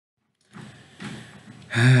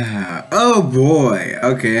Oh boy.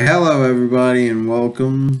 Okay, hello everybody and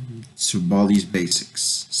welcome to Baldi's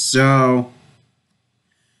Basics. So,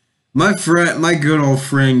 my good old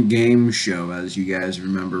friend Game Show, as you guys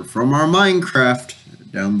remember from our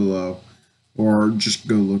Minecraft down below, or just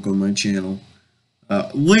go look on my channel.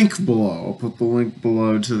 Link below. I'll put the link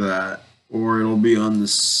below to that, or it'll be on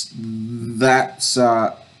that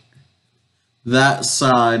side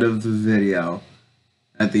of the video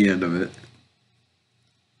at the end of it.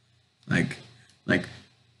 Like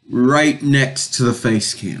right next to the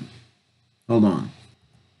face cam. Hold on.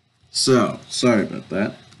 So, sorry about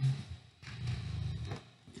that.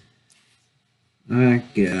 I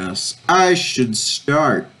guess I should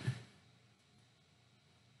start.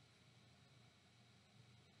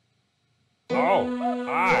 Oh,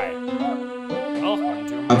 hi. Welcome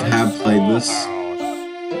to my I have played this.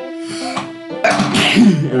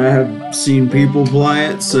 And I have seen people play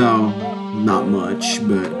it, so not much,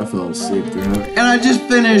 but I fell asleep through it. And I just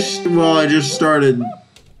finished, well, I just started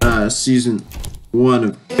season 1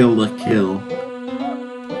 of Kill la Kill.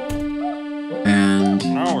 And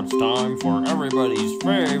now it's time for everybody's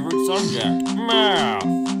favorite subject, math.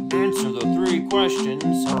 Answer the 3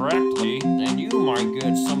 questions correctly, and you might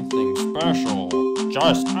get something special.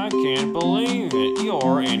 I can't believe it.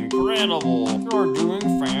 You're incredible. You're doing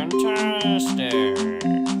fantastic.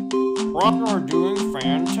 You're doing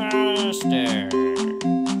fantastic.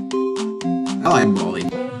 I like Baldi.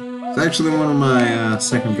 It's actually one of my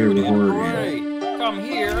second favorite horror games. Come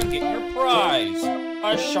here and get your prize.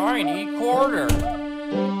 A shiny quarter.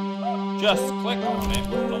 Just click on it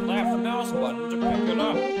with the left mouse button to pick it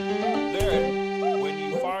up. Then, when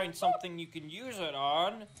you find something you can use it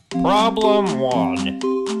on, problem 1.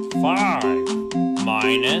 5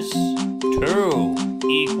 minus 2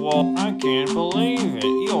 equal, I can't believe it,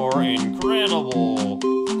 you're incredible.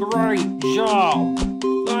 Great job.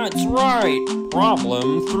 That's right.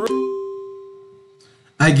 Problem 3.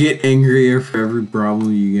 I get angrier for every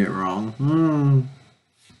problem you get wrong.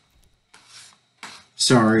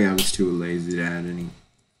 Sorry, I was too lazy to add any.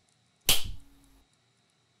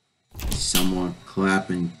 Someone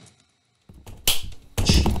clapping.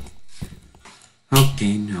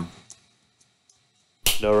 Okay, no.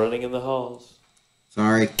 No running in the halls.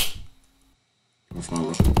 Sorry. Don't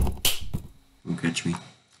follow. Don't catch me.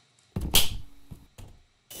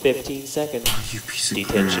 15 seconds. Oh, you piece of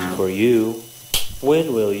Detention crap. for you.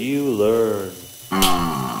 When will you learn?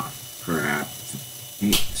 Ah, crap.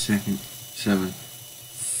 8 seconds. 7.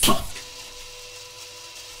 Fuck.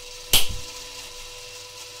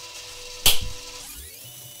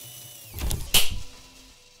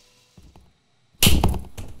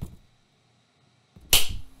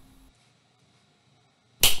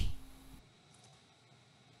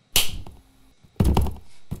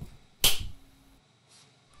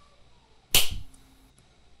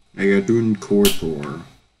 I got doing corridor.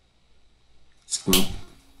 So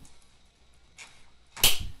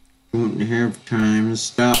don't have time to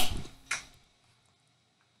stop.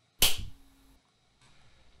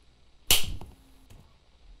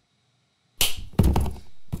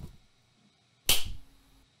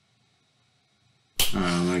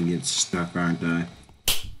 I'm gonna get stuck, aren't I?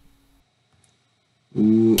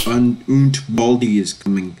 Ooh, und Baldi is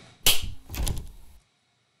coming.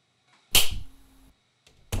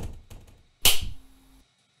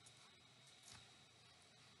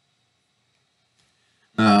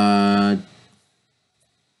 Uh,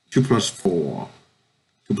 2 plus 4.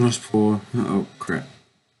 2 plus 4. Oh crap.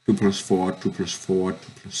 2 plus 4. 2 plus 4. 2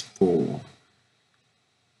 plus 4.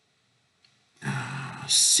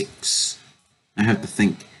 6. I have to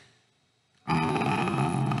think.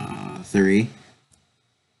 3.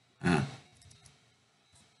 I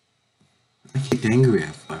get angry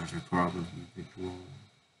if I have a problem with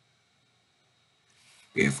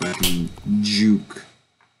it. If I can juke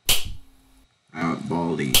out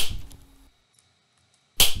Baldi.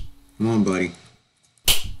 Come on, buddy.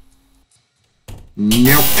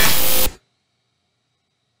 Nope.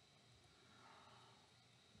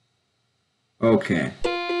 Okay.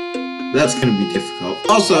 That's gonna be difficult.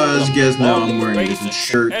 Also, as you guys know, I'm wearing a different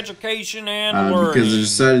shirt. Education and learning. Because I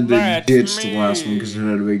decided to That's ditch the me. last one because it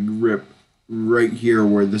had a big rip right here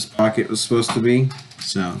where this pocket was supposed to be.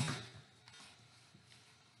 So.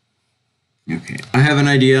 Okay. I have an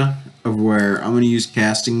idea of where I'm going to use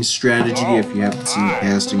casting strategy if you haven't seen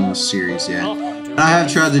casting this series yet. I have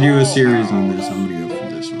tried to do a series on this. I'm going to go for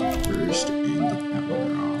this one first and get that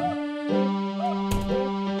one wrong.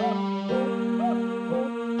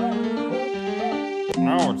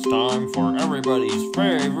 Now it's time for everybody's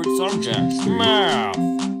favorite subject, math.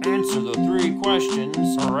 Answer the 3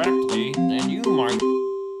 questions correctly, and you might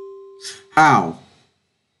How?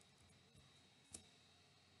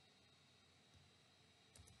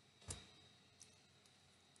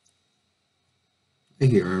 I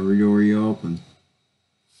hear every door you open.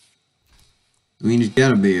 I mean, it's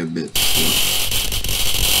gotta be a bit slow.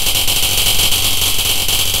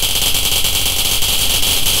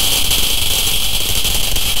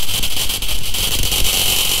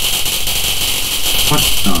 What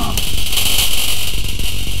the?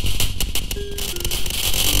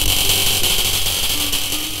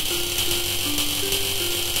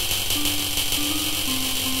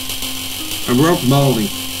 I broke Baldi.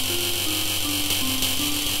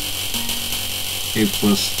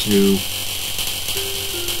 A+2.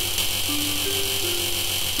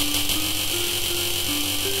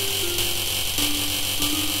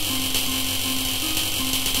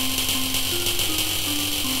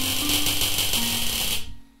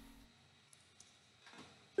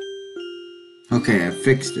 Okay, I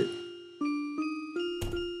fixed it.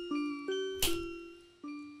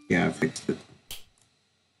 Yeah, I fixed it.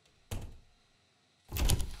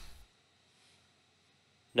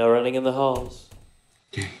 No running in the halls.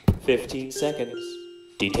 15 seconds.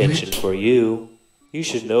 Detention for you. You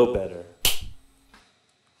should know better.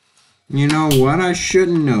 You know what? I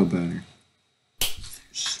shouldn't know better.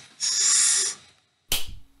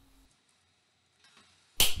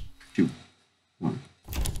 2, 1.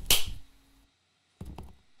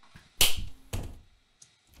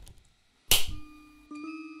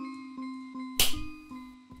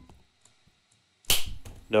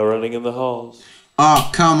 No running in the halls.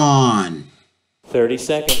 Oh, come on. 30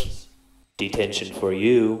 seconds. Detention for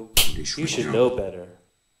you. You should know better.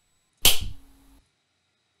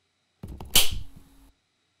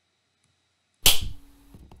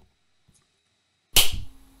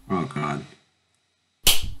 Oh, God.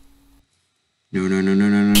 No, no, no, no,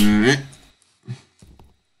 no, no, no.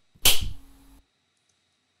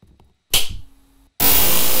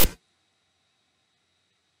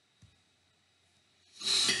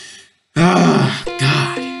 Ah,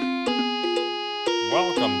 God.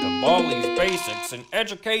 Welcome to Baldi's Basics in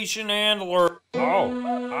Education and Learn. Oh,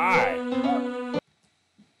 hi.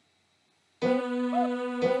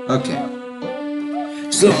 Okay.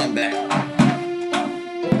 So I'm back.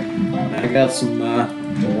 I got some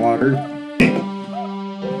water.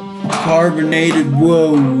 Carbonated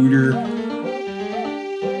water.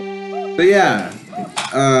 But yeah,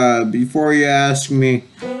 before you ask me,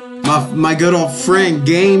 my good old friend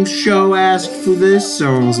Game Show asked for this,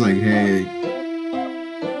 so I was like, hey.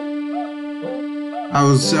 I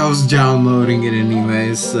was downloading it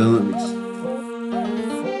anyways, so let me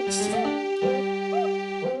just...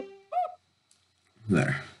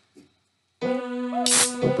 There.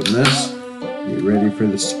 Open this. Get ready for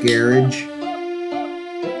the scarage.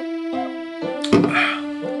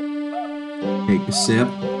 Take a sip.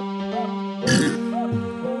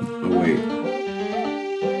 Oh wait.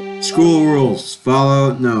 School rules.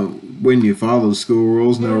 When you follow school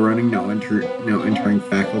rules, no running, no entering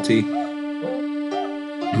faculty.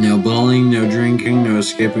 No bullying, no drinking, no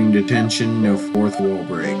escaping detention, no fourth wall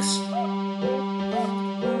breaks.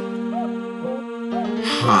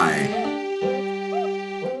 Hi.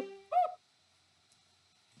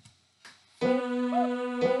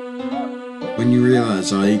 When you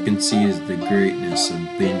realize all you can see is the greatness of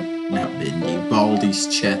Baldi's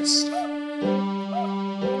chest.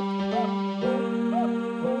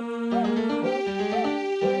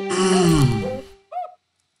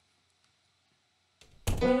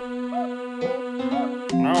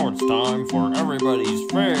 Now it's time for everybody's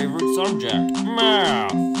favorite subject,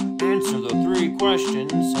 math. Answer the 3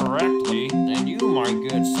 questions correctly, and you might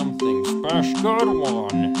get something special. Good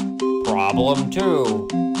one. Problem 2.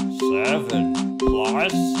 7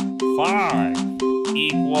 plus 5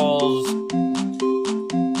 equals...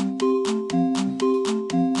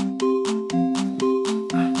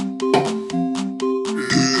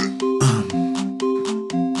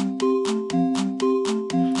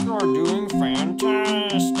 You're doing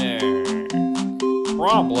fantastic.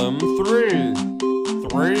 Problem 3.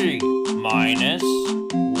 3 minus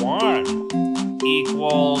 1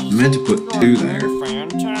 equals... I meant to put 2 there.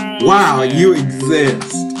 Fantastic. Wow, you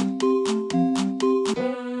exist.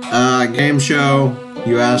 Game Show,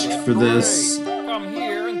 you asked for this. Come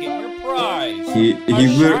here and get your prize.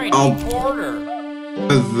 I'll Quarter.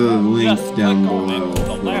 put the link Just down click on it below with the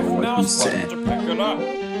for left what he mouse button said. to pick it up.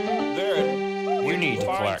 Then you need to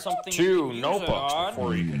collect 2 notebooks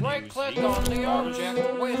before you can right-click on the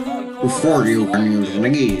object with the Before you can use the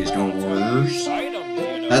keys doors.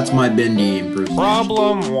 That's my bendy impersonation.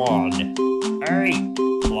 Problem 1. 8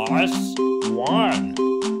 plus 1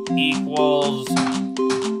 equals...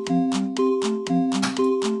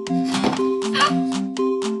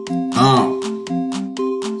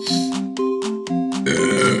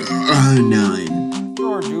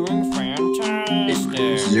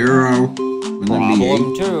 0.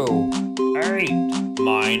 Problem 2. 8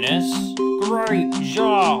 minus. Great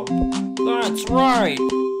job. That's right.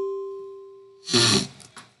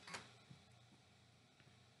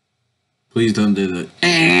 Please don't do that.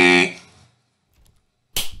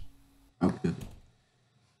 Okay.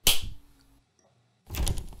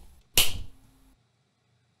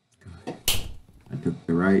 I took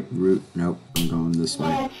the right route. Nope, I'm going this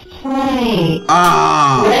way. Right.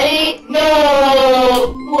 Ah! Ready,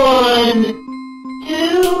 go! 1,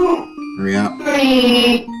 2, Hurry up.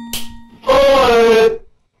 3, 4.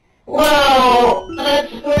 Wow,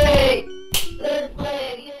 that's great. Let's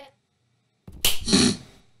play again.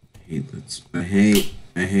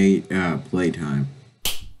 I hate playtime.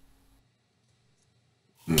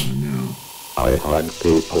 Oh no. I hug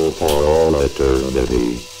people for all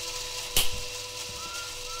eternity.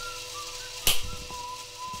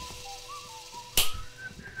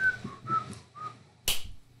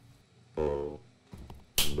 Oh,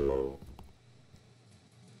 no.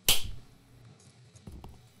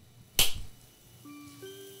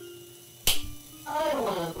 I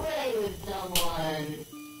wanna play with someone.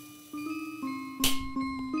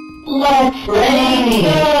 Let's play.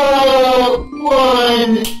 Go!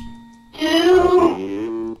 1,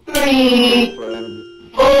 2, 3,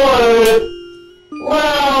 4.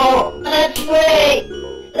 Wow, that's great.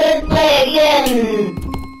 Let's play again.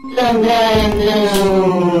 Sometime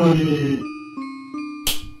soon.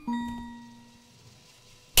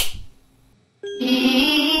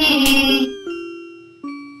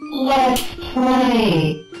 Let's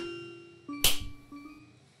play.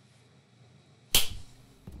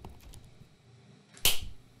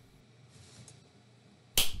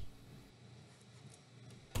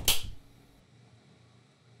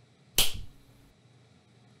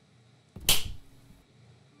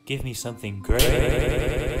 Give me something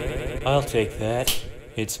great. I'll take that.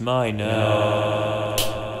 It's mine now.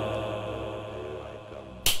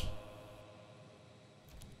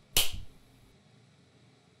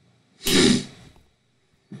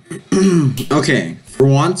 Okay, for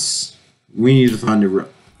once, we need to find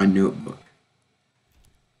a notebook.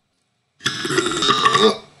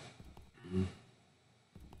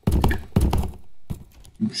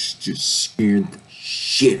 Just scared the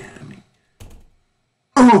shit out of me.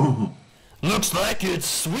 Oh! Looks like it's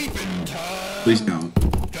sweeping time. Please don't.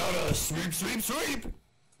 Gotta sweep, sweep, sweep.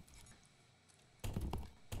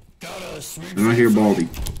 Gotta sweep. I'm not here, Baldi.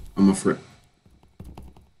 I'm afraid.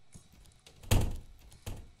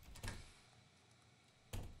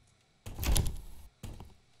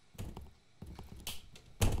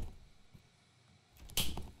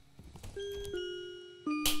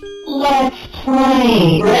 Let's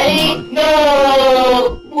play. Ready,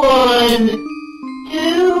 go! 1,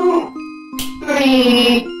 2,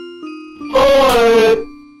 3, 4.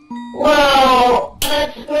 Wow,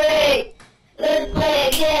 that's great. Let's play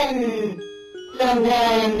again.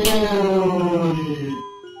 Sometime soon.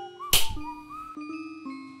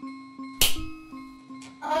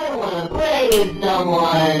 I wanna play with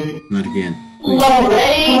someone. Not again. Please.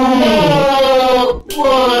 Ready, go!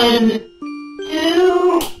 1,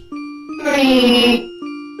 2, 3,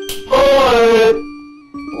 4.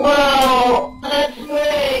 Wow, that's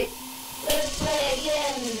great. Let's play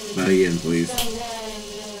again. Not again, please.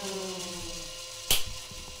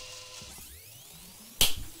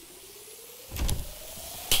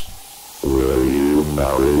 Will you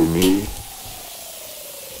marry me?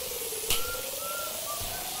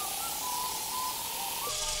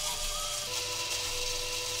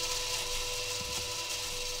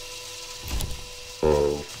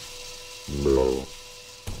 Oh, no.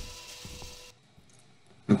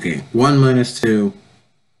 Okay, 1 minus 2.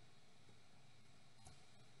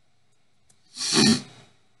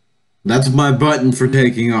 That's my button for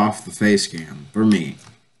taking off the face cam, for me.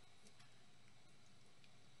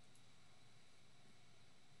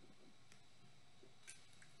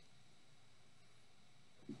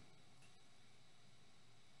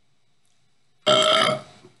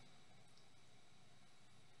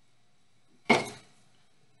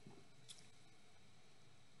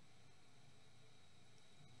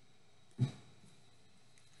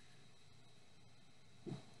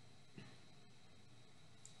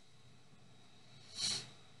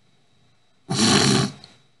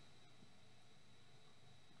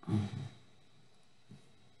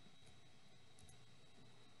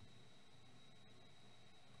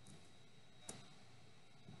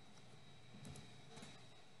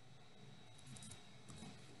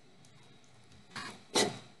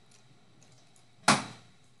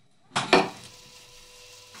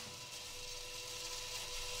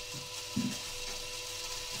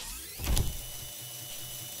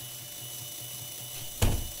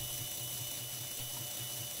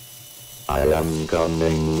 I am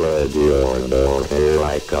coming, ready or no, here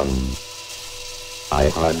I come. I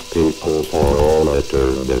had people for all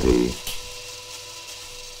eternity.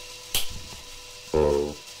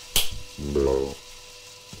 Oh, no.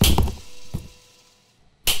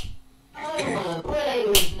 I wanna play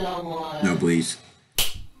with someone. No, please.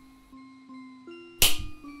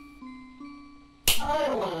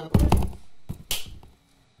 I wanna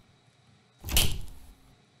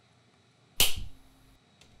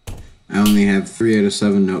I only have 3 out of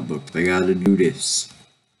 7 notebooks. I gotta do this.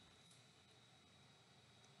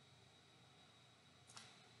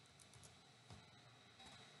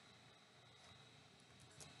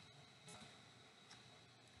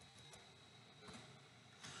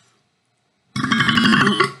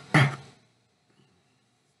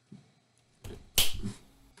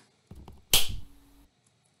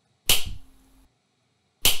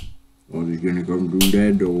 Oh, he's gonna come through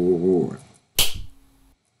that door.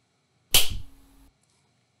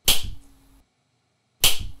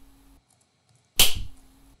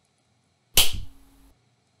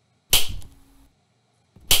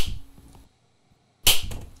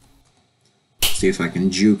 See if I can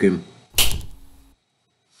juke him.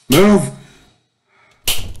 Move!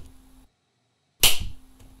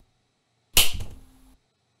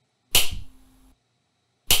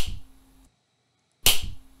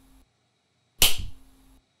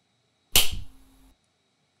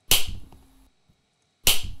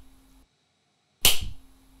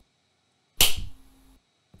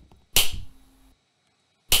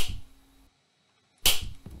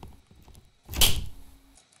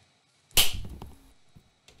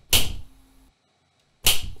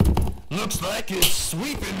 Looks like it's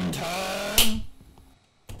sweeping time.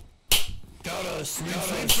 Gotta sweep.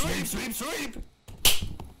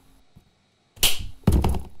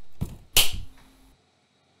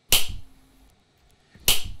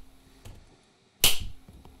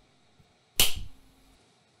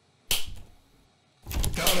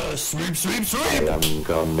 Gotta sweep. I am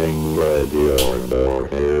coming, ready or no,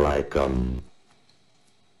 here I come.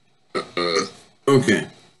 Okay.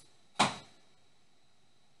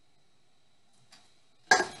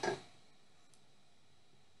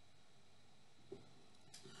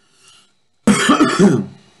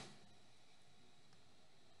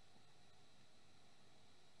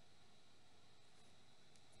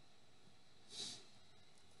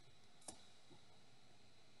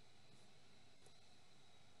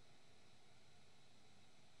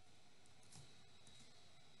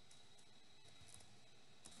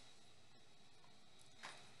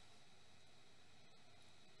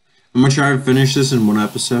 I'm gonna try to finish this in one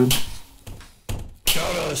episode.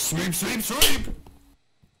 Gotta sweep.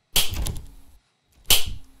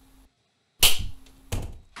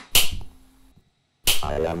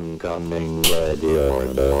 I am coming, ready or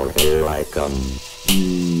no, here I come.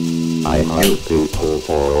 I have people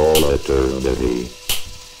for all eternity.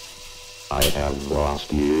 I have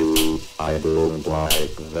lost you, I don't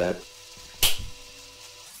like that.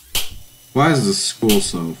 Why is the school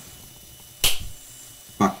so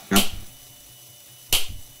fucked up?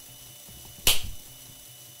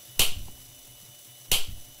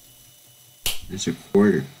 It's a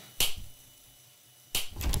quarter.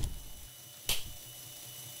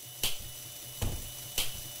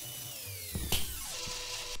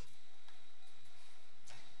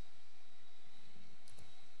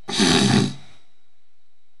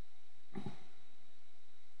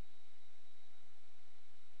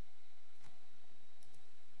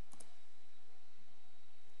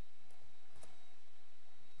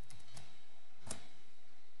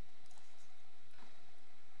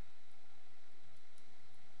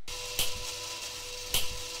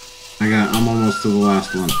 I'm almost to the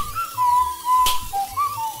last one.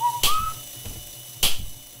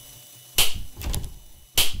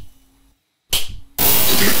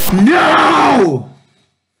 No!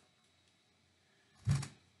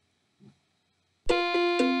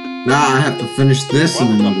 Nah, I have to finish this in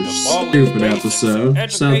another stupid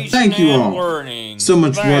episode. So thank you all so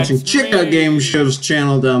much for watching. Check out Gameshows'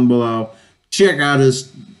 channel down below. Check out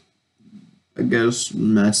his, I guess,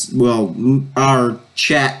 our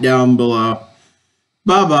chat down below.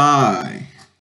 Bye-bye.